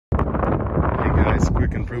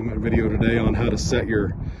quick improvement video today on how to set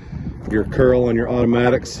your curl on your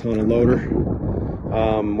automatics on a loader.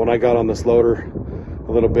 When I got on this loader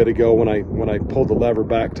a little bit ago, when I pulled the lever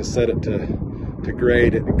back to set it to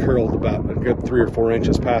grade, it curled about a good 3 or 4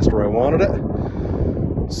 inches past where I wanted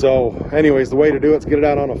it. So anyways, the way to do it is get it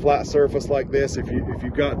out on a flat surface like this. If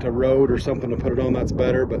you've got a road or something to put it on, that's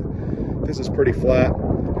better, but this is pretty flat.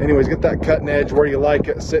 Anyways, get that cutting edge where you like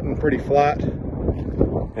it, sitting pretty flat,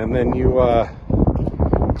 and then you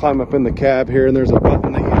climb up in the cab here, and there's a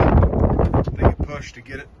button that you push to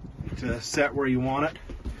get it to set where you want it.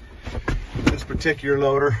 This particular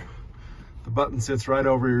loader, the button sits right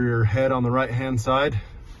over your head on the right hand side.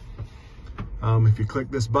 If you click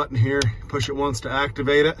this button here, push it once to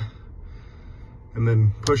activate it, and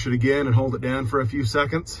then push it again and hold it down for a few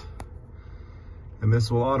seconds, and this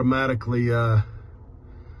will automatically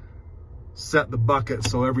set the bucket,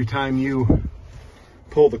 so every time you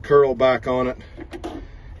pull the curl back on it,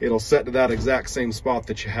 it'll set to that exact same spot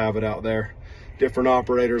that you have it out there. Different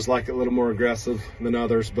operators like it a little more aggressive than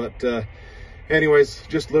others, but anyways,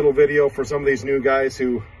 just a little video for some of these new guys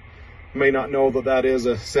who may not know that that is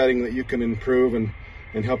a setting that you can improve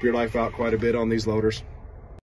and help your life out quite a bit on these loaders.